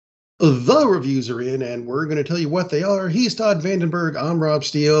The reviews are in, and we're going to tell you what they are. He's Todd Vandenberg. I'm Rob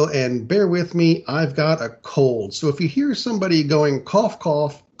Steele, and bear with me, I've got a cold. So if you hear somebody going cough,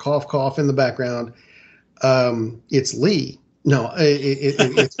 cough, cough, cough in the background, it's Lee. No,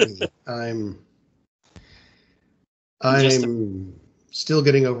 it's me. I'm still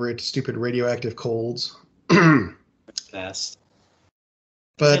getting over it. Stupid radioactive colds. Best.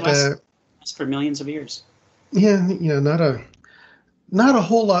 But last for millions of years. Yeah, not a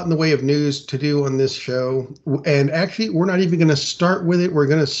whole lot in the way of news to do on this show. And actually, we're not even going to start with it. We're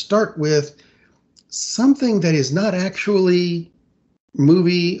going to start with something that is not actually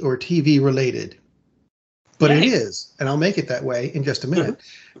movie or TV related. But It is. And I'll make it that way in just a minute.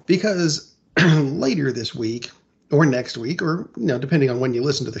 Because later this week or next week, or depending on when you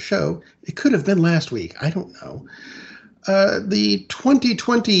listen to the show, it could have been last week. I don't know. The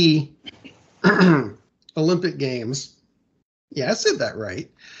 2020 Olympic Games. Yeah, I said that right.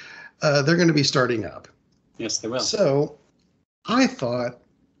 They're going to be starting up. Yes, they will. So I thought,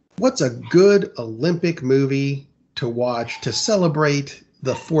 what's a good Olympic movie to watch to celebrate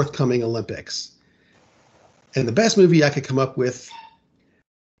the forthcoming Olympics? And the best movie I could come up with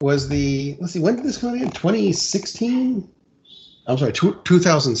was when did this come out? 2016? I'm sorry,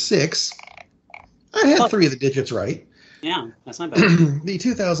 2006. I had three of the digits right. Yeah, that's not bad. The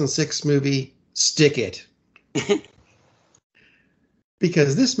 2006 movie, Stick It.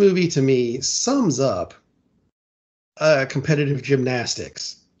 Because this movie, to me, sums up competitive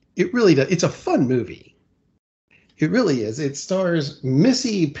gymnastics. It really does. It's a fun movie. It really is. It stars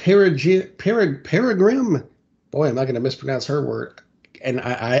Missy Peregrym. Boy, am I going to mispronounce her word. And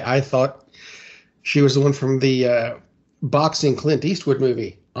I thought she was the one from the boxing Clint Eastwood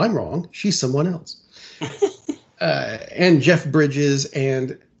movie. I'm wrong. She's someone else. And Jeff Bridges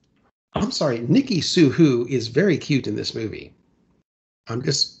and, I'm sorry, Nikki Sue is very cute in this movie. I'm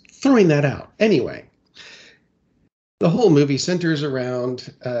just throwing that out. Anyway, the whole movie centers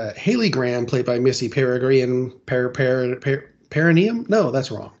around Haley Graham, played by Missy Peregrym. Perineum? No,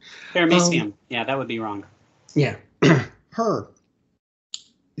 that's wrong. Paramecium. Yeah, that would be wrong. Yeah. Her.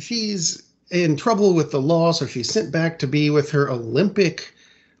 She's in trouble with the law, so she's sent back to be with her Olympic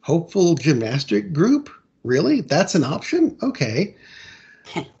hopeful gymnastic group. Really? That's an option? Okay.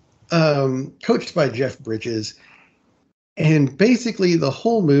 Coached by Jeff Bridges. And basically the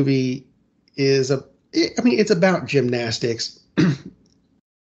whole movie is it's about gymnastics,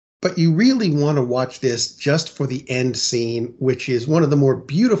 but you really want to watch this just for the end scene, which is one of the more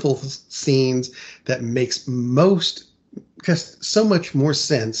beautiful scenes that makes just so much more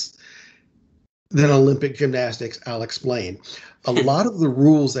sense than Olympic gymnastics. I'll explain. A lot of the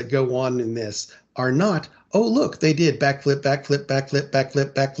rules that go on in this are not, oh, look, they did backflip, backflip, backflip,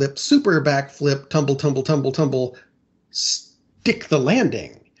 backflip, backflip, super backflip, tumble, tumble, tumble, tumble, stick the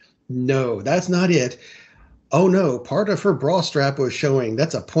landing. No, that's not it. Oh no, part of her bra strap was showing.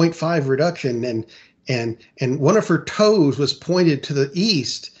 That's a 0.5 reduction, and one of her toes was pointed to the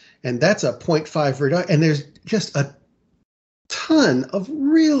east, and that's a 0.5 reduction. And there's just a ton of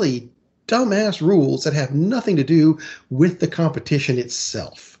really dumbass rules that have nothing to do with the competition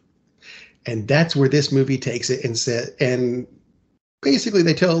itself. And that's where this movie takes it and basically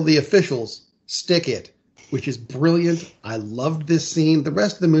they tell the officials, stick it, which is brilliant. I loved this scene. The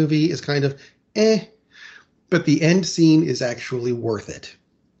rest of the movie is kind of but the end scene is actually worth it.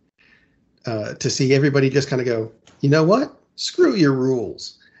 To see everybody just kind of go, you know what? Screw your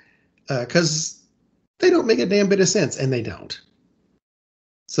rules. Because they don't make a damn bit of sense, and they don't.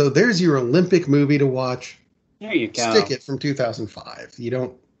 So there's your Olympic movie to watch. There you go. Stick It from 2005. You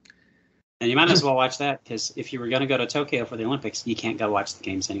don't. And you might as well watch that, because if you were going to go to Tokyo for the Olympics, you can't go watch the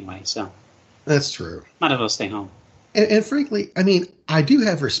games anyway. So that's true. Might as well stay home. And frankly, I mean, I do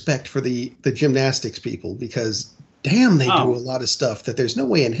have respect for the gymnastics people, because damn, they do a lot of stuff that there's no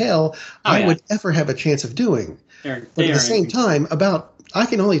way in hell I would ever have a chance of doing. But at the same time, I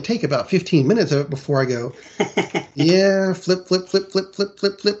can only take about 15 minutes of it before I go, yeah, flip, flip, flip, flip, flip,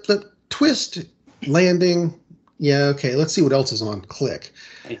 flip, flip, flip, twist, landing. Yeah, okay, let's see what else is on. Click.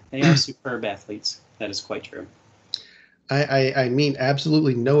 They are superb athletes. That is quite true. I mean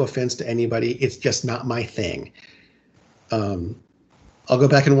absolutely no offense to anybody. It's just not my thing. I'll go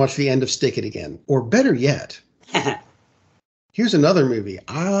back and watch the end of Stick It again. Or better yet, here's another movie.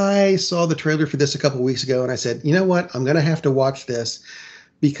 I saw the trailer for this a couple weeks ago, and I said, you know what? I'm going to have to watch this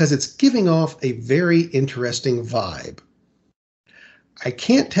because it's giving off a very interesting vibe. I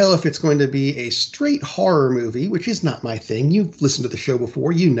can't tell if it's going to be a straight horror movie, which is not my thing. You've listened to the show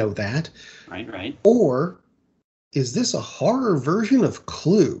before. You know that. Right. Or is this a horror version of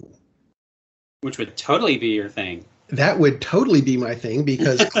Clue? Which would totally be your thing. That would totally be my thing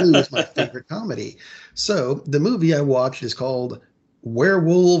because Clue is my favorite comedy. So the movie I watched is called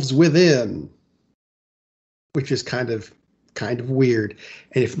Werewolves Within, which is kind of weird.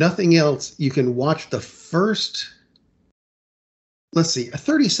 And if nothing else, you can watch the first, let's see,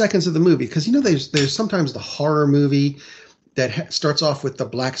 30 seconds of the movie, because there's sometimes the horror movie that starts off with the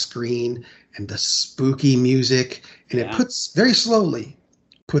black screen and the spooky music, and it puts very slowly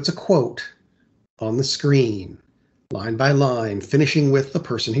puts a quote on the screen, line by line, finishing with the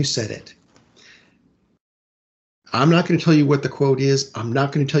person who said it. I'm not going to tell you what the quote is. I'm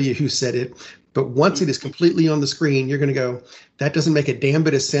not going to tell you who said it. But once it is completely on the screen, you're going to go, that doesn't make a damn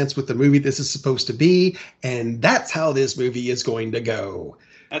bit of sense with the movie this is supposed to be. And that's how this movie is going to go.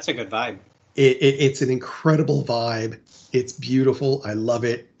 That's a good vibe. It's an incredible vibe. It's beautiful. I love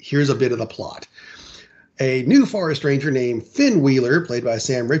it. Here's a bit of the plot. A new forest ranger named Finn Wheeler, played by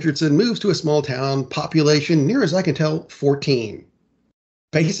Sam Richardson, moves to a small town, population, near as I can tell, 14.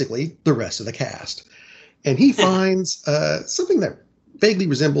 Basically, the rest of the cast. And he finds something that vaguely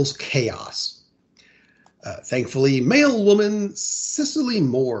resembles chaos. Thankfully, male woman Cicely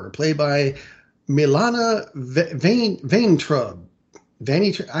Moore, played by Milana Vaintrub.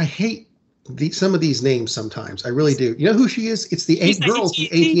 I hate some of these names sometimes. I really do. You know who she is? It's the girl from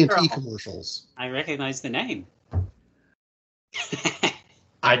AT&T commercials. I recognize the name.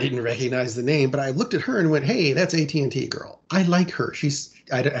 I didn't recognize the name, but I looked at her and went, hey, that's AT&T girl. I like her.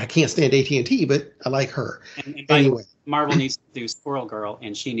 I can't stand AT&T, but I like her. And anyway. Marvel needs to do Squirrel Girl,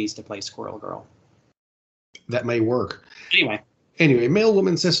 and she needs to play Squirrel Girl. That may work. Anyway, male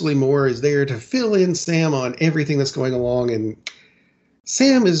woman Cicely Moore is there to fill in Sam on everything that's going along, and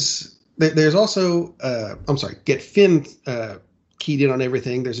Sam is... There's also, get Finn keyed in on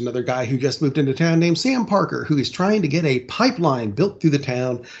everything. There's another guy who just moved into town named Sam Parker, who is trying to get a pipeline built through the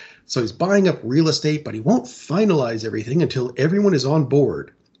town. So he's buying up real estate, but he won't finalize everything until everyone is on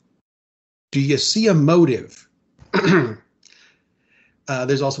board. Do you see a motive?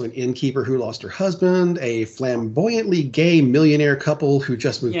 There's also an innkeeper who lost her husband, a flamboyantly gay millionaire couple who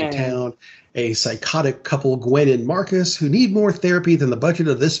just moved to town, a psychotic couple, Gwen and Marcus, who need more therapy than the budget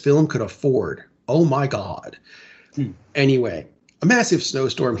of this film could afford. Oh my God. Anyway, a massive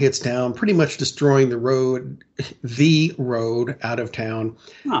snowstorm hits town, pretty much destroying the road out of town.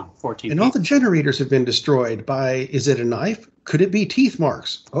 14 and all the generators have been destroyed by, is it a knife? Could it be teeth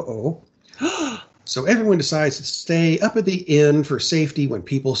marks? Uh-oh. So everyone decides to stay up at the inn for safety when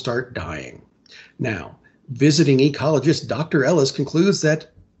people start dying. Now, visiting ecologist Dr. Ellis concludes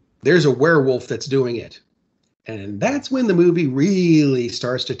that there's a werewolf that's doing it. And that's when the movie really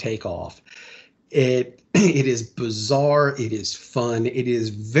starts to take off. It is bizarre. It is fun. It is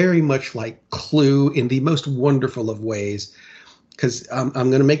very much like Clue in the most wonderful of ways. Because I'm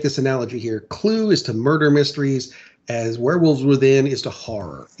going to make this analogy here. Clue is to murder mysteries as Werewolves Within is to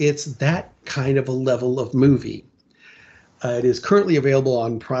horror. It's that kind of a level of movie. It is currently available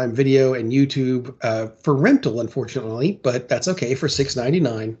on Prime Video and YouTube for rental, unfortunately, but that's okay for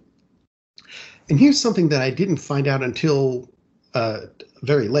 $6.99. And here's something that I didn't find out until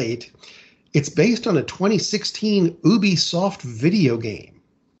very late. It's based on a 2016 Ubisoft video game.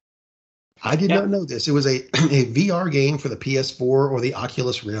 I did not know this. It was a VR game for the PS4 or the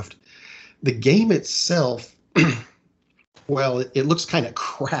Oculus Rift. The game itself, well, it looks kind of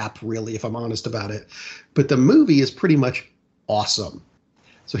crap, really, if I'm honest about it. But the movie is pretty much awesome.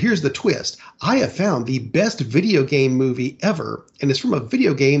 So here's the twist. I have found the best video game movie ever, and it's from a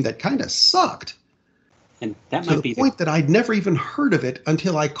video game that kind of sucked. And that might be the point that I'd never even heard of it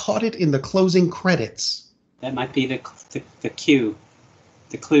until I caught it in the closing credits. That might be the cue,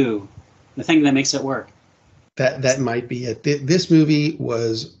 the clue, the thing that makes it work. That might be it. This movie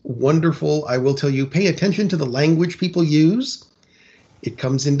was wonderful. I will tell you, pay attention to the language people use. It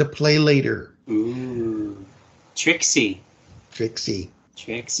comes into play later. Ooh, Trixie.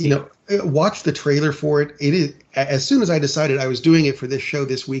 You know, watch the trailer for it. It is, as soon as I decided I was doing it for this show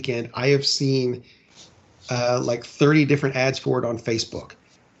this weekend, I have seen like 30 different ads for it on Facebook,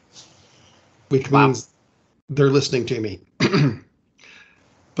 which means they're listening to me.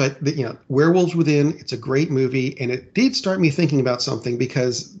 But, Werewolves Within, it's a great movie. And it did start me thinking about something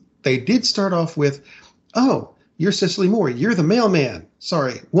because they did start off with, oh, you're Cicely Moore. You're the mailman.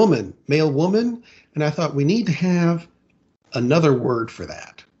 Sorry, woman, male woman. And I thought we need to have another word for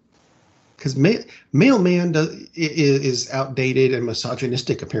that. Because mailman is outdated and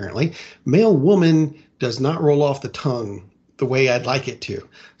misogynistic, apparently. Male woman does not roll off the tongue the way I'd like it to.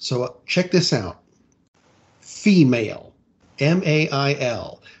 So check this out. Female.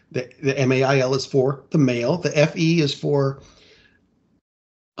 M-A-I-L. The M-A-I-L is for the male. The F-E is for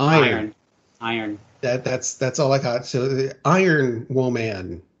iron. Iron. That's all I got. So the Iron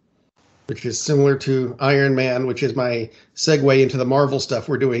Woman, which is similar to Iron Man, which is my segue into the Marvel stuff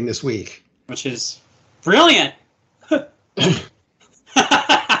we're doing this week. Which is brilliant. But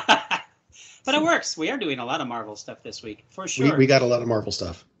it works. We are doing a lot of Marvel stuff this week, for sure. We got a lot of Marvel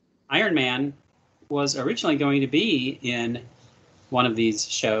stuff. Iron Man was originally going to be in one of these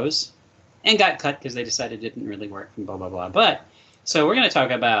shows and got cut because they decided it didn't really work and blah, blah, blah. But so we're going to talk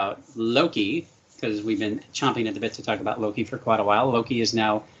about Loki because we've been chomping at the bit to talk about Loki for quite a while. Loki is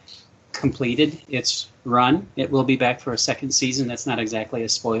now completed its run. It will be back for a second season. That's not exactly a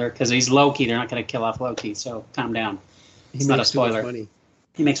spoiler because he's Loki. They're not going to kill off Loki, so calm down. It's not a spoiler.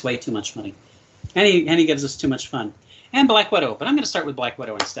 He makes way too much money. And he gives us too much fun. And Black Widow. But I'm going to start with Black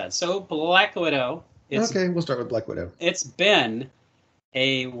Widow instead. So Black Widow. Okay, we'll start with Black Widow. It's been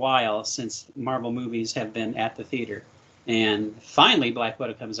a while since Marvel movies have been at the theater. And finally Black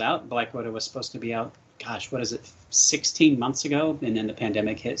Widow comes out. Black Widow was supposed to be out, 16 months ago? And then the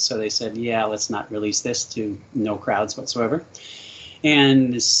pandemic hit. So they said, yeah, let's not release this to no crowds whatsoever.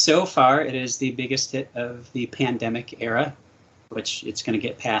 And so far it is the biggest hit of the pandemic era, which it's going to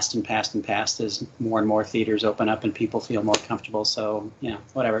get passed and passed and passed as more and more theaters open up and people feel more comfortable. So,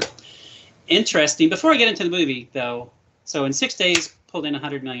 whatever. Interesting. Before I get into the movie, though, so in 6 days, pulled in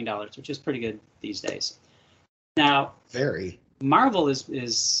 $100 million, which is pretty good these days. Now, Marvel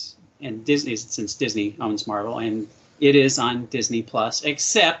is and Disney, since Disney owns Marvel, and it is on Disney Plus,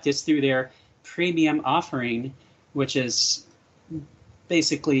 except it's through their premium offering, which is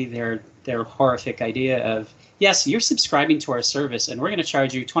basically their horrific idea of, yes, you're subscribing to our service, and we're going to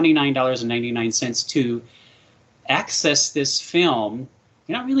charge you $29.99 to access this film.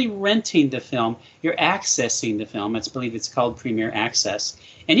 You're not really renting the film. You're accessing the film. I believe it's called Premier Access.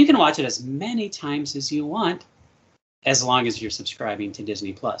 And you can watch it as many times as you want, as long as you're subscribing to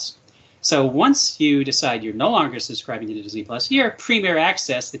Disney+. So once you decide you're no longer subscribing to Disney+, your Premier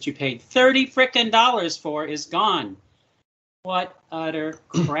Access that you paid $30 for is gone. What utter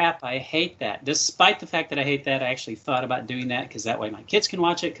crap. I hate that. Despite the fact that I hate that, I actually thought about doing that because that way my kids can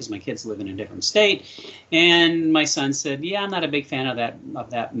watch it because my kids live in a different state. And my son said, yeah, I'm not a big fan of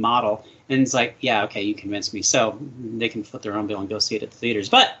that model. And it's like, yeah, okay, you convinced me. So they can foot their own bill and go see it at the theaters.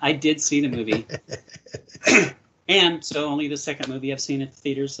 But I did see the movie. And so only the second movie I've seen at the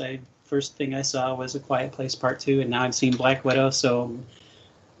theaters. First thing I saw was A Quiet Place Part 2, and now I've seen Black Widow. So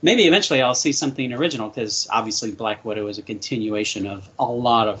maybe eventually I'll see something original because obviously Black Widow is a continuation of a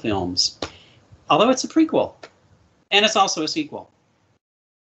lot of films. Although it's a prequel. And it's also a sequel.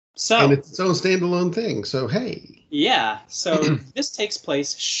 And it's its own standalone thing, so hey. Yeah, so this takes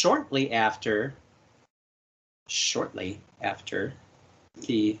place shortly after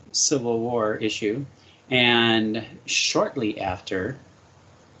the Civil War issue. And shortly after...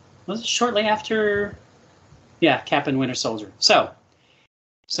 Was it shortly after? Yeah, Cap and Winter Soldier. So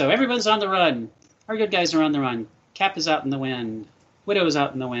everyone's on the run. Our good guys are on the run. Cap is out in the wind. Widow is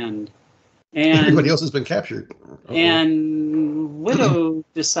out in the wind. And everybody else has been captured. Uh-oh. And Widow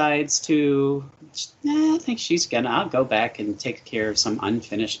decides to, I think I'll go back and take care of some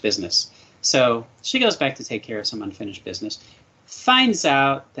unfinished business. So she goes back to take care of some unfinished business. Finds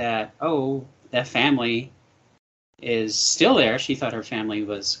out that, that family is still there. She thought her family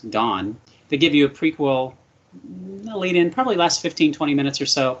was gone. They give you a prequel, a lead-in, probably last 15, 20 minutes or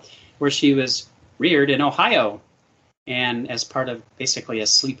so, where she was reared in Ohio and as part of basically a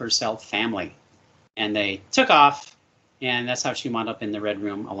sleeper cell family. And they took off, and that's how she wound up in the Red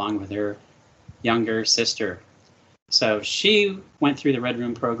Room along with her younger sister. So she went through the Red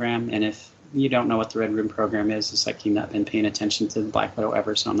Room program, and if you don't know what the Red Room program is, it's like you've not been paying attention to the Black Widow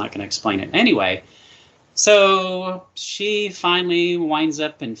ever, so I'm not going to explain it. Anyway, so she finally winds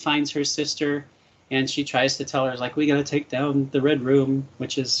up and finds her sister, and she tries to tell her, like, we got to take down the Red Room,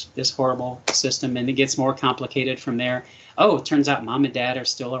 which is this horrible system, and it gets more complicated from there. Oh, it turns out Mom and Dad are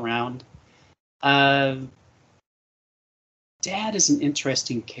still around. Dad is an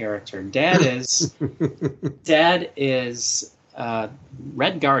interesting character. Dad is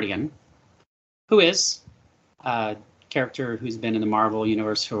Red Guardian, who is a character who's been in the Marvel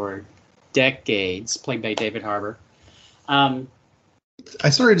Universe for decades, played by David Harbour. I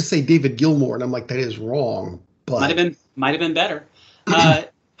started to say David Gilmour, and I'm like, that is wrong. But might have been better.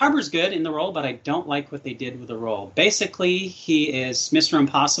 Harbour's good in the role, but I don't like what they did with the role. Basically, he is Mr.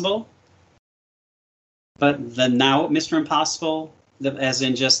 Impossible, but the now Mr. Impossible, as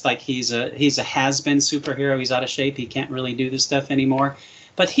in just like he's a has-been superhero. He's out of shape. He can't really do this stuff anymore.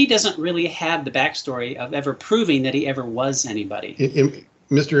 But he doesn't really have the backstory of ever proving that he ever was anybody.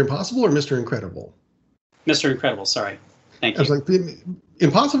 Mr. Impossible or Mr. Incredible? Mr. Incredible, sorry. Thank you. I was like,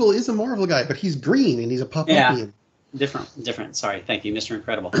 Impossible is a Marvel guy, but he's green and he's a Popopian. Different. Sorry, thank you, Mr.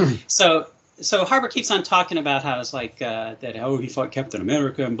 Incredible. So Harbour keeps on talking about how it's like that. Oh, he fought Captain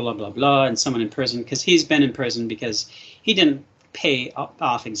America and blah blah blah, and someone in prison because he's been in prison because he didn't pay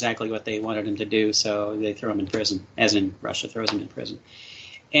off exactly what they wanted him to do, so they throw him in prison, as in Russia throws him in prison.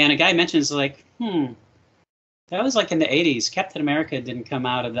 And a guy mentions like, that was like in the 80s. Captain America didn't come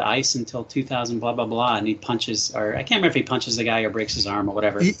out of the ice until 2000, blah blah blah, and he punches, or I can't remember if he punches the guy or breaks his arm or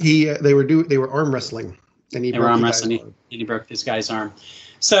whatever. They were arm wrestling, and he broke this guy's arm.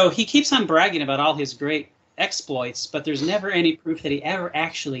 So he keeps on bragging about all his great exploits, but there's never any proof that he ever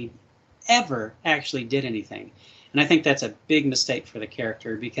actually did anything. And I think that's a big mistake for the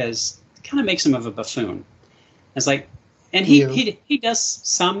character because it kind of makes him of a buffoon. It's like, and he does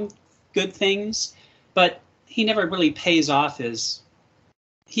some good things, but he never really pays off his.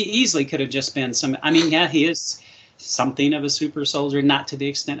 He easily could have just been some. I mean, yeah, he is something of a super soldier, not to the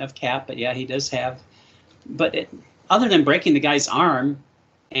extent of Cap, but yeah, he does have. But other than breaking the guy's arm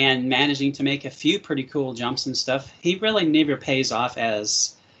and managing to make a few pretty cool jumps and stuff, he really never pays off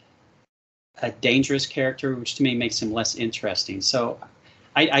as a dangerous character, which to me makes him less interesting. So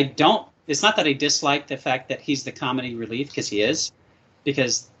I don't, it's not that I dislike the fact that he's the comedy relief, because he is,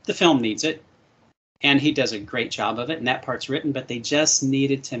 because the film needs it, and he does a great job of it, and that part's written, but they just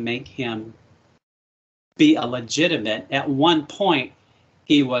needed to make him be a legitimate, at one point,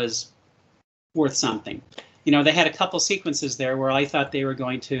 he was worth something. You know, they had a couple sequences there where I thought they were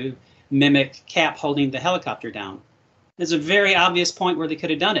going to mimic Cap holding the helicopter down. There's a very obvious point where they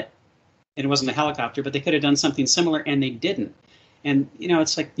could have done it. And it wasn't a helicopter, but they could have done something similar, and they didn't. And, you know,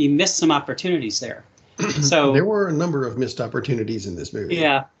 it's like you missed some opportunities there. So there were a number of missed opportunities in this movie.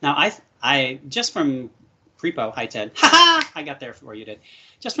 Yeah. Now, I just from pre-pro, hi, Ted. Ha-ha! I got there before you did.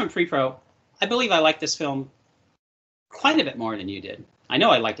 Just from pre-pro, I believe I liked this film quite a bit more than you did. I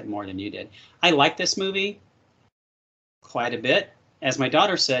know I liked it more than you did. I like this movie quite a bit. As my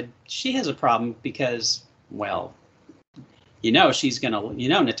daughter said, she has a problem because, well, Natasha's going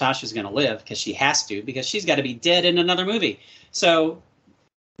to live because she has to, because she's got to be dead in another movie. So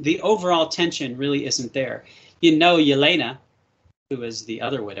the overall tension really isn't there. Yelena, who is the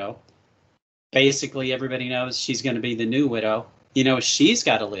other widow, basically everybody knows she's going to be the new widow. She's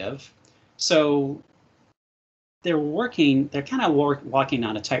got to live. So they're kind of walking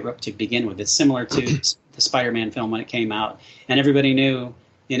on a tightrope to begin with. It's similar to the Spider-Man film when it came out, and everybody knew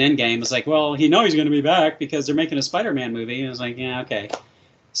in Endgame, it's like, well, he's going to be back because they're making a Spider-Man movie. And it was like, yeah, okay.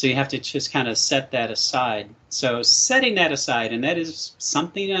 So you have to just kind of set that aside. So setting that aside, and that is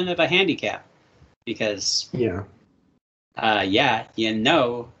something of a handicap because, ScarJo's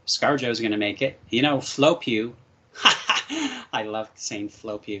going to make it. Flo Pugh. I love saying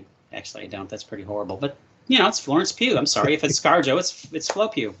Flo Pugh. Actually, I don't. That's pretty horrible. But, it's Florence Pugh. I'm sorry. If it's ScarJo, it's Flo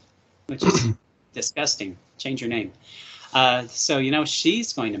Pugh, which is disgusting. Change your name. So,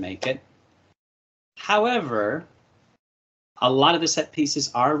 she's going to make it. However, a lot of the set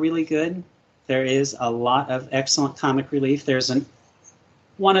pieces are really good. There is a lot of excellent comic relief. There's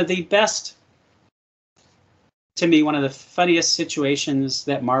one of the best, to me, one of the funniest situations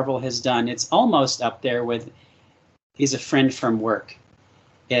that Marvel has done. It's almost up there with He's a Friend from Work.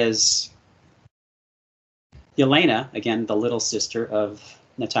 Is Yelena, again, the little sister of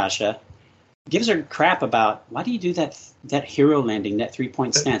Natasha, gives her crap about, why do you do that hero landing, that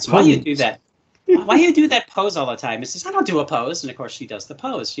 3-point stance? Why do you do that? Why do you do that pose all the time? It says, I don't do a pose. And, of course, she does the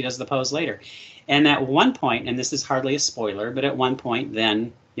pose. She does the pose later. And at one point, and this is hardly a spoiler, but at one point,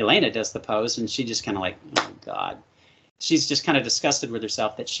 then Yelena does the pose, and she just kind of like, oh, God. She's just kind of disgusted with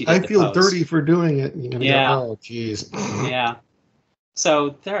herself that she did the pose. I feel dirty for doing it. Yeah. Go, oh, jeez. Yeah.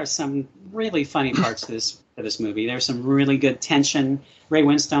 So there are some really funny parts to this movie. There's some really good tension. Ray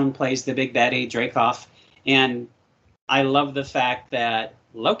Winstone plays the big baddie, Dreykov. And I love the fact that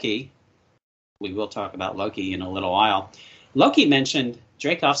Loki, we will talk about Loki in a little while, Loki mentioned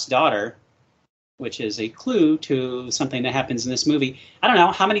Dreykov's daughter, which is a clue to something that happens in this movie. I don't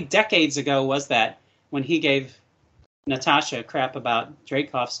know, how many decades ago was that when he gave Natasha crap about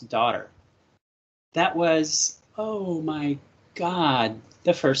Dreykov's daughter? That was, oh my God,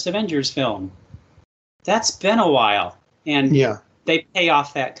 the first Avengers film. That's been a while. And they pay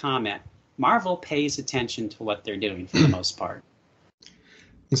off that comment. Marvel pays attention to what they're doing for the most part.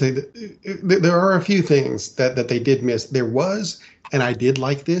 There are a few things that they did miss. There was, and I did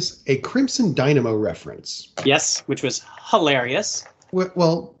like this, a Crimson Dynamo reference. Yes, which was hilarious.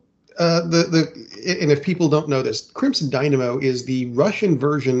 Well, and if people don't know this, Crimson Dynamo is the Russian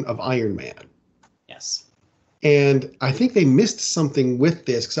version of Iron Man. Yes. And I think they missed something with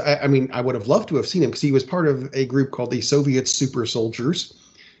this. Because I mean, I would have loved to have seen him because he was part of a group called the Soviet Super Soldiers,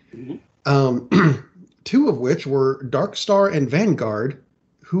 two of which were Dark Star and Vanguard,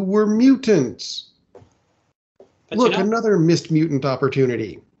 who were mutants. But look, another missed mutant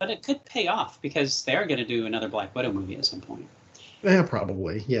opportunity. But it could pay off because they're going to do another Black Widow movie at some point. Yeah,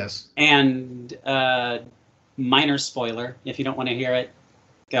 probably, yes. And minor spoiler, if you don't want to hear it,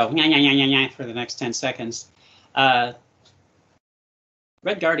 go for the next 10 seconds. Red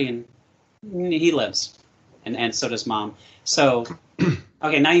Guardian, he lives, and so does Mom. So,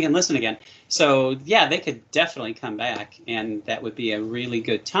 okay, now you can listen again. So, yeah, they could definitely come back, and that would be a really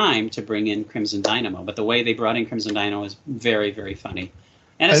good time to bring in Crimson Dynamo. But the way they brought in Crimson Dynamo is very, very funny.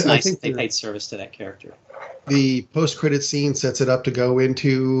 And it's nice that they paid service to that character. The post-credit scene sets it up to go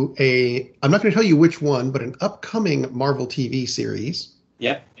into I'm not going to tell you which one, but an upcoming Marvel TV series.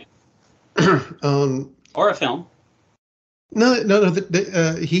 Yep. Or a film. No.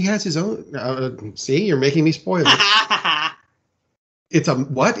 He has his own. See, you're making me spoil it. It's a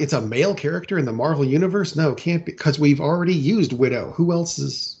what? It's a male character in the Marvel universe? No, can't be, because we've already used Widow. Who else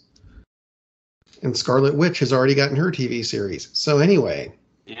is? And Scarlet Witch has already gotten her TV series. So anyway.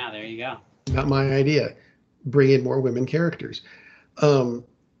 Yeah, there you go. Not my idea. Bring in more women characters. I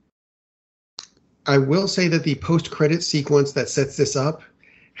will say that the post-credit sequence that sets this up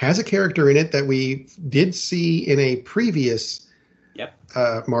has a character in it that we did see in a previous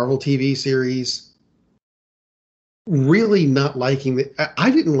Marvel TV series. Really not liking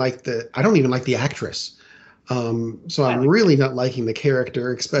I don't even like the actress. So I'm really not liking the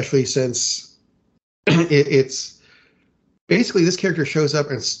character, especially since it's basically this character shows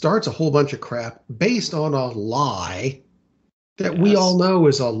up and starts a whole bunch of crap based on a lie that we all know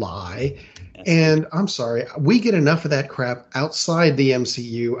is a lie. And I'm sorry, we get enough of that crap outside the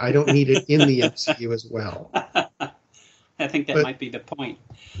MCU. I don't need it in the MCU as well. I think that might be the point.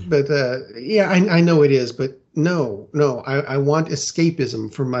 But yeah, I know it is. But no, I want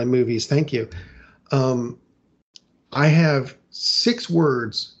escapism from my movies. Thank you. I have 6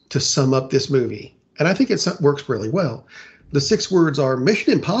 words to sum up this movie, and I think it works really well. The 6 words are: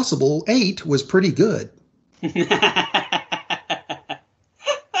 Mission Impossible 8 was pretty good.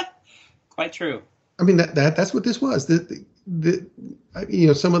 Quite true. I mean that's what this was. Some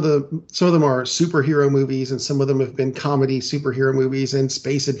of them are superhero movies, and some of them have been comedy superhero movies and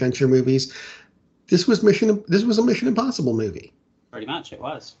space adventure movies. This was a Mission Impossible movie. Pretty much, it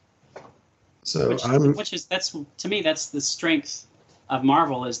was. So that's to me, that's the strength of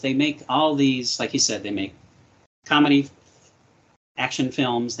Marvel, is they make all these, like you said, they make comedy action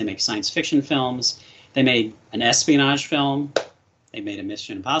films, they make science fiction films, they made an espionage film, they made a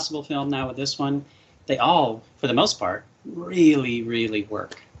Mission Impossible film now with this one. They all, for the most part, really, really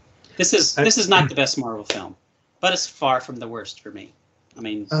work. This is not the best Marvel film, but it's far from the worst for me.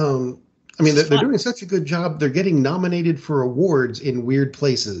 They're doing such a good job. They're getting nominated for awards in weird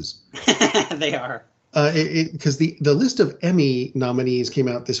places. They are. Because the list of Emmy nominees came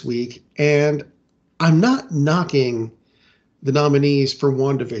out this week, and I'm not knocking the nominees for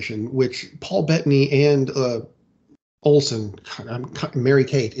WandaVision, which Paul Bettany and Olsen, Mary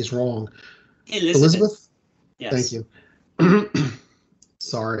Kate is wrong. Elizabeth? Yes. Thank you.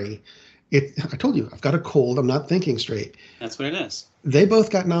 Sorry. I told you, I've got a cold. I'm not thinking straight. That's what it is. They both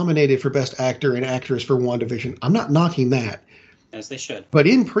got nominated for Best Actor and Actress for WandaVision. I'm not knocking that. As they should. But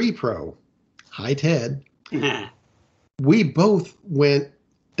in pre-pro, hi Ted, we both went,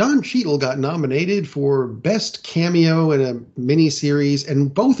 Don Cheadle got nominated for Best Cameo in a miniseries,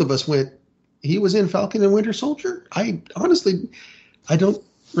 and both of us went, he was in Falcon and Winter Soldier? I don't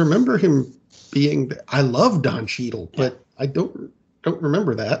remember him being, I love Don Cheadle, but I don't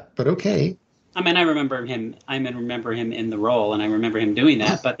remember that, but okay. I mean, I remember him in the role, and I remember him doing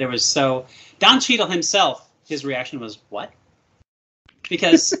that, but Don Cheadle himself, his reaction was, what?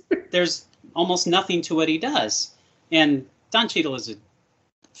 Because there's almost nothing to what he does. And Don Cheadle is a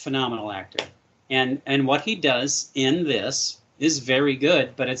phenomenal actor. And what he does in this is very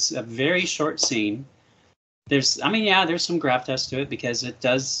good, but it's a very short scene. There's some gravitas to it because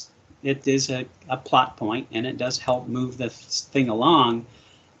it is a plot point, and it does help move the thing along.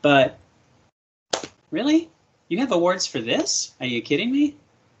 But really? You have awards for this? Are you kidding me?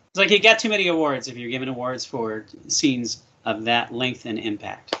 It's like you got too many awards if you're giving awards for scenes of that length and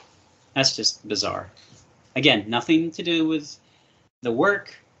impact. That's just bizarre. Again, nothing to do with the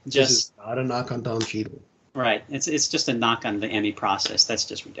work. This is not a knock on Don Cheadle. Right. It's just a knock on the Emmy process. That's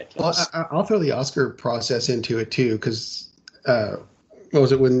just ridiculous. Well, I'll throw the Oscar process into it too, because what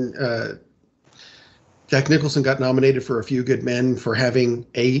was it when Jack Nicholson got nominated for A Few Good Men for having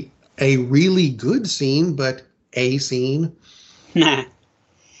a really good scene, but a scene. Yeah.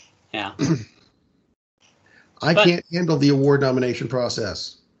 I can't handle the award nomination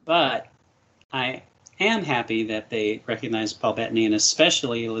process. But I am happy that they recognize Paul Bettany and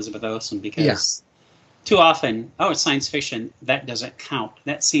especially Elizabeth Olsen because too often, oh, it's science fiction, that doesn't count.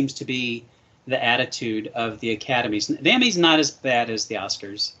 That seems to be the attitude of the Academies. The Emmys not as bad as the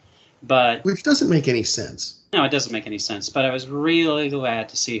Oscars, but... Which doesn't make any sense. No, it doesn't make any sense. But I was really glad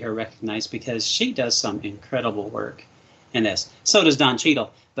to see her recognized because she does some incredible work in this. So does Don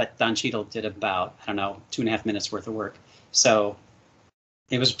Cheadle. But Don Cheadle did about, 2.5 minutes worth of work. So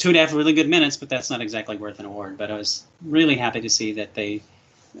it was 2.5 really good minutes, but that's not exactly worth an award. But I was really happy to see that they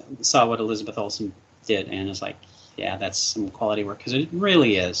saw what Elizabeth Olsen did and was like, yeah, that's some quality work. Because it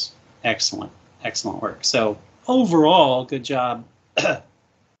really is excellent work. So overall, good job,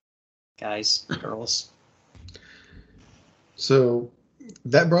 guys, girls. So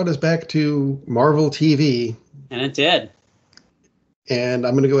that brought us back to Marvel TV. And it did. And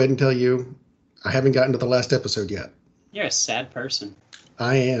I'm going to go ahead and tell you, I haven't gotten to the last episode yet. You're a sad person.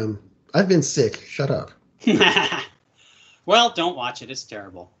 I am. I've been sick. Shut up. Well, don't watch it. It's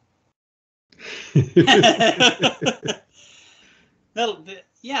terrible.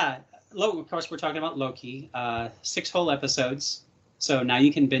 Yeah. Of course, we're talking about Loki. 6 whole episodes. So now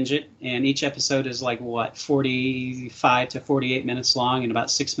you can binge it. And each episode is 45 to 48 minutes long. And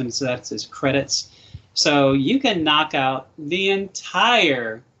about 6 minutes of that is credits. So you can knock out the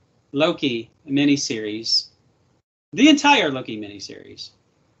entire Loki miniseries.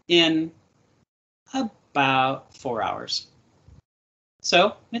 In about 4 hours.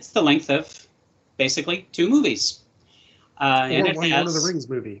 So it's the length of basically 2 movies. And one Lord of the Rings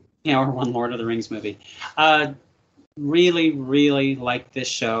movie. Yeah, or one Lord of the Rings movie. Really, really liked this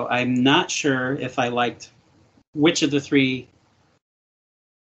show. I'm not sure if I liked which of the 3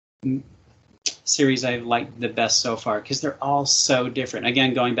 series I've liked the best so far because they're all so different.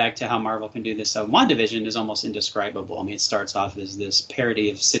 Again, going back to how Marvel can do this. So WandaVision is almost indescribable. I mean, it starts off as this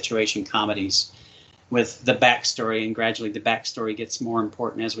parody of situation comedies with the backstory, and gradually the backstory gets more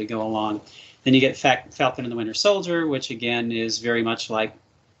important as we go along. Then you get Falcon and the Winter Soldier, which again is very much like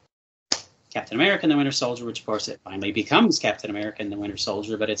Captain America and the Winter Soldier, which of course it finally becomes Captain America and the Winter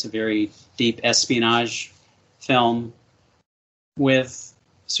Soldier, but it's a very deep espionage film with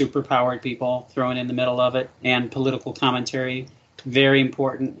superpowered people thrown in the middle of it, and political commentary, very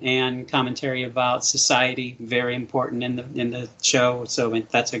important, and commentary about society, very important in the show. So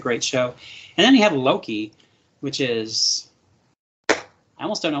that's a great show. And then you have Loki, which is, I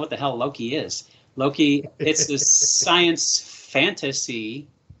almost don't know what the hell Loki is. Loki, it's a science fantasy,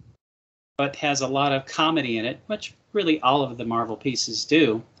 but has a lot of comedy in it, which really all of the Marvel pieces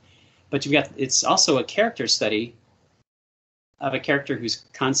do. But it's also a character study of a character who's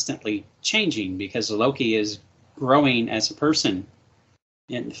constantly changing because Loki is growing as a person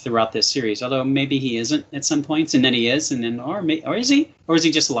throughout this series. Although maybe he isn't at some points, and then he is, and then or is he? Or is he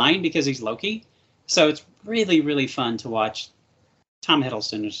just lying because he's Loki? So it's really, really fun to watch. Tom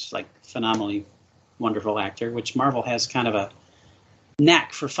Hiddleston is phenomenally wonderful actor, which Marvel has kind of a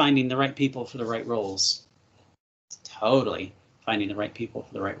knack for finding the right people for the right roles. Totally finding the right people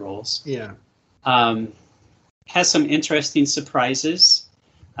for the right roles. Yeah. Has some interesting surprises.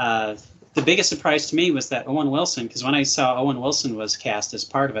 The biggest surprise to me was that Owen Wilson, because when I saw Owen Wilson was cast as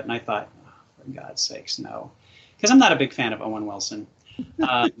part of it, and I thought, oh, for God's sakes, no. Because I'm not a big fan of Owen Wilson.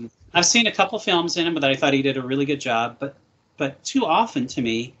 I've seen a couple films in him that I thought he did a really good job, but too often to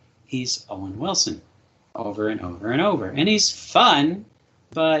me, he's Owen Wilson over and over and over. And he's fun,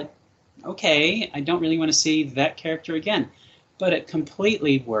 but okay, I don't really want to see that character again. But it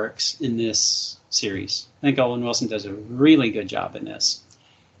completely works in this series. I think Owen Wilson does a really good job in this.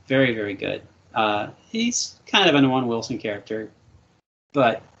 Very, very good. He's kind of an Owen Wilson character,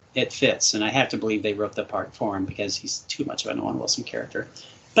 but it fits. And I have to believe they wrote the part for him because he's too much of an Owen Wilson character.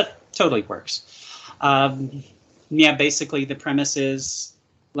 But totally works. Basically the premise is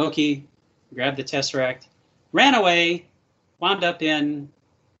Loki grabbed the Tesseract, ran away, wound up in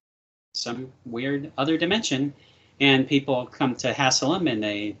some weird other dimension, and people come to hassle him, and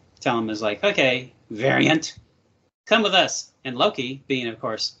they tell him okay, variant, come with us. And Loki, being, of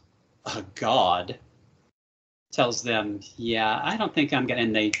course, a god, tells them, yeah, I don't think I'm going to...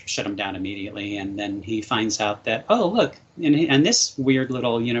 And they shut him down immediately. And then he finds out that, oh, look, in this weird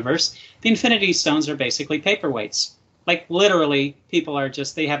little universe, the Infinity Stones are basically paperweights. Literally, people are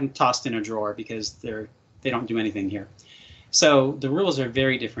just... They have them tossed in a drawer because they don't do anything here. So the rules are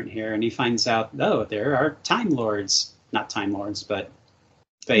very different here. And he finds out, oh, there are Time Lords. Not Time Lords, but...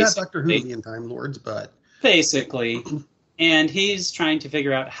 Not Doctor Whovian Time Lords, but... Basically. And he's trying to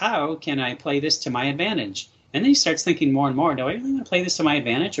figure out, how can I play this to my advantage? And then he starts thinking more and more, do I really want to play this to my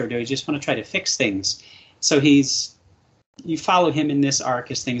advantage, or do I just want to try to fix things? So you follow him in this arc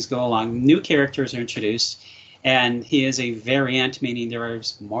as things go along. New characters are introduced, and he is a variant, meaning there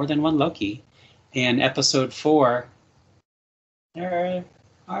is more than one Loki. In episode 4, there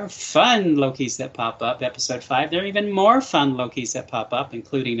are fun Lokis that pop up. Episode 5, there are even more fun Lokis that pop up,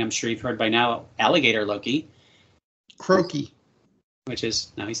 including, I'm sure you've heard by now, Alligator Loki. Croaky. Which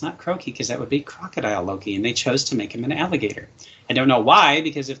is, no, he's not croaky, because that would be Crocodile Loki, and they chose to make him an alligator. I don't know why,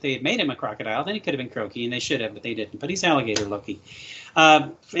 because if they had made him a crocodile, then he could have been croaky, and they should have, but they didn't. But he's Alligator Loki.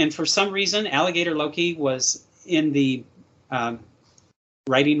 And for some reason, Alligator Loki was in the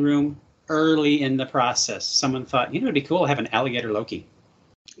writing room early in the process. Someone thought, it'd be cool to have an Alligator Loki.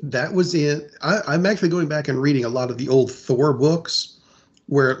 That was I'm actually going back and reading a lot of the old Thor books,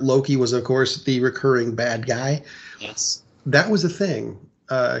 where Loki was, of course, the recurring bad guy. Yes. That was a thing,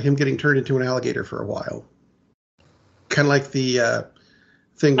 him getting turned into an alligator for a while. Kind of like the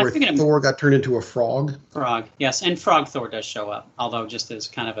thing where Thor got turned into a frog. Frog, yes. And Frog Thor does show up, although just as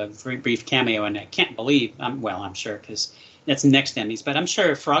kind of a very brief cameo. And I can't believe, I'm sure, because it's next Emmys, but I'm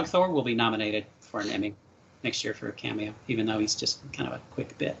sure Frog Thor will be nominated for an Emmy next year for a cameo, even though he's just kind of a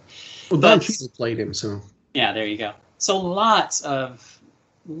quick bit. Well, Don Cheadle played him, so. Yeah, there you go. So lots of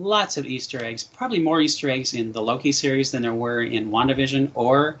Easter eggs, probably more Easter eggs in the Loki series than there were in WandaVision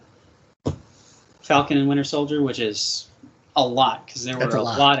or Falcon and Winter Soldier, which is a lot, because there were a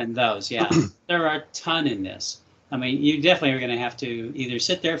lot in those. Yeah, there are a ton in this. I mean, you definitely are going to have to either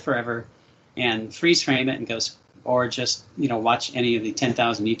sit there forever and freeze frame it and go, or just watch any of the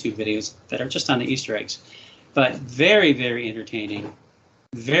 10,000 YouTube videos that are just on the Easter eggs. But very, very entertaining,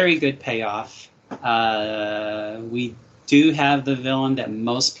 very good payoff. We do have the villain that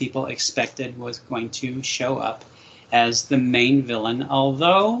most people expected was going to show up as the main villain,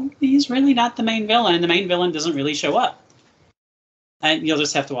 although he's really not the main villain. The main villain doesn't really show up. And you'll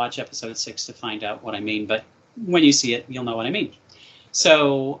just have to watch episode 6 to find out what I mean, but when you see it, you'll know what I mean.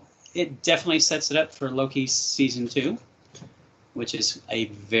 So it definitely sets it up for Loki season 2, which is a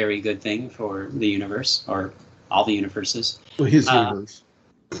very good thing for the universe, or all the universes. Well, his universe.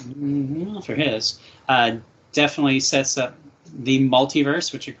 For his. Definitely sets up the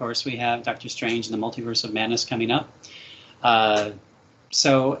multiverse, which of course we have Doctor Strange and the Multiverse of Madness coming up.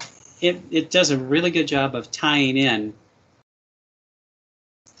 So it does a really good job of tying in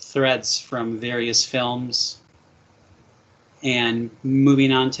threads from various films and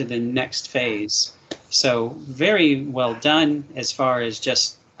moving on to the next phase. So very well done as far as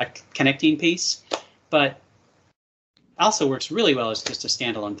just a connecting piece, but also works really well as just a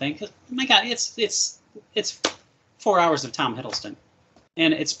standalone thing. 'Cause, my God, it's 4 hours of Tom Hiddleston,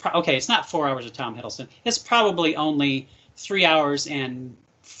 and it's not 4 hours of Tom Hiddleston. It's probably only 3 hours and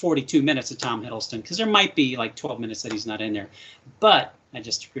 42 minutes of Tom Hiddleston, because there might be like 12 minutes that he's not in there. But I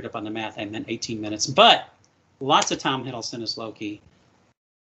just screwed up on the math. I meant 18 minutes. But lots of Tom Hiddleston as Loki.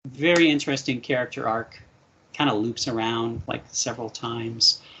 Very interesting character arc. Kind of loops around like several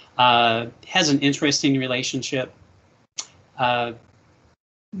times. Has an interesting relationship.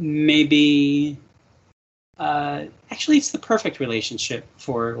 Maybe. Actually, it's the perfect relationship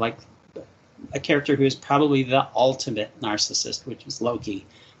for like a character who is probably the ultimate narcissist, which is Loki.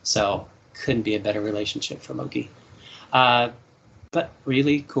 So couldn't be a better relationship for Loki. But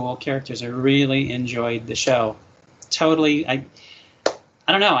really cool characters. I really enjoyed the show. Totally. I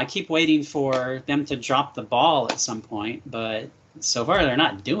don't know. I keep waiting for them to drop the ball at some point, but so far they're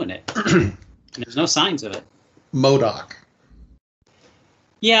not doing it. There's no signs of it. MODOK.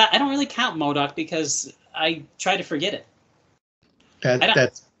 Yeah, I don't really count MODOK because I try to forget it.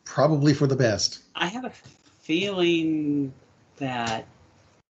 That's probably for the best. I have a feeling that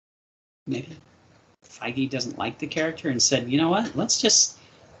maybe Feige doesn't like the character and said, you know what, let's just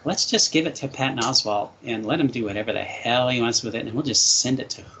give it to Patton Oswalt and let him do whatever the hell he wants with it, and we'll just send it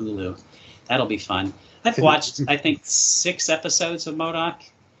to Hulu. That'll be fun. I've watched, I think, 6 episodes of MODOK,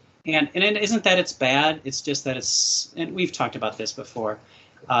 and it isn't that it's bad, it's just that it's, and we've talked about this before,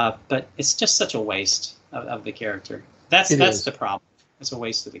 but it's just such a waste of the character. That's the problem. It's a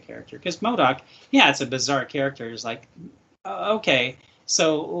waste of the character. Because MODOK, yeah, it's a bizarre character. It's like, okay,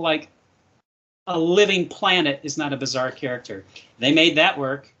 so like a living planet is not a bizarre character. They made that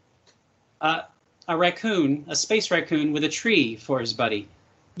work. A raccoon, a space raccoon with a tree for his buddy.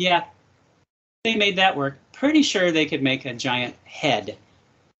 Yeah, they made that work. Pretty sure they could make a giant head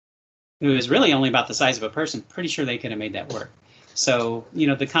who is really only about the size of a person. Pretty sure they could have made that work. So,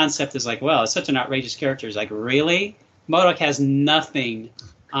 the concept is like, well, it's such an outrageous character. It's like, really? MODOK has nothing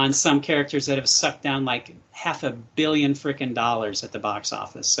on some characters that have sucked down like $500 million freaking dollars at the box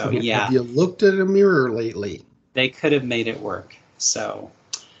office. So yeah, have you looked at a mirror lately? They could have made it work. So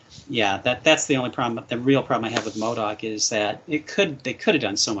yeah, that's the only problem. The real problem I have with MODOK is that they could have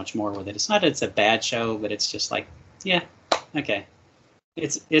done so much more with it. It's not that it's a bad show, but it's just like, yeah, okay.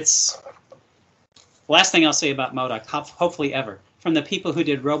 It's last thing I'll say about MODOK, hopefully ever, from the people who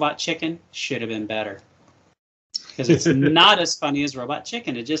did Robot Chicken, should have been better. Because it's not as funny as Robot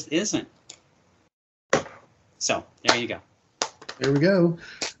Chicken. It just isn't. So, there you go. There we go.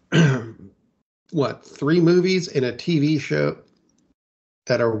 What, 3 movies and a TV show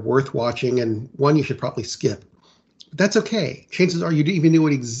that are worth watching, and one you should probably skip. But that's okay. Chances are you didn't even know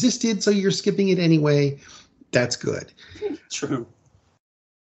it existed, so you're skipping it anyway. That's good. True.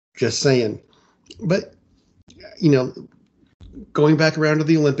 Just saying. But, going back around to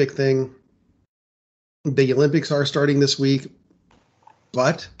the Olympic thing, the Olympics are starting this week,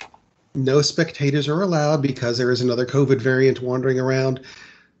 but no spectators are allowed because there is another COVID variant wandering around.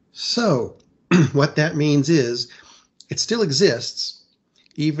 So what that means is it still exists,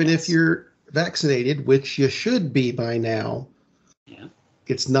 even if you're vaccinated, which you should be by now. Yeah.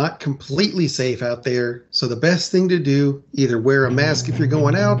 It's not completely safe out there. So the best thing to do, either wear a mask if you're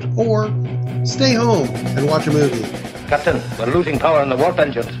going out or stay home and watch a movie. Captain, we're losing power in the warp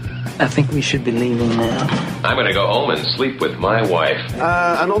engines. I think we should be leaving now. I'm going to go home and sleep with my wife.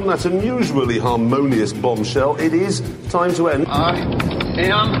 And on that unusually harmonious bombshell, it is time to end. I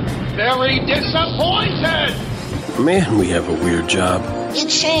am very disappointed! Man, we have a weird job.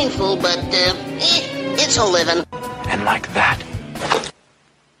 It's shameful, but it's a living. And like that,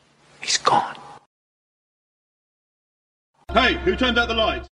 he's gone. Hey, who turned out the lights?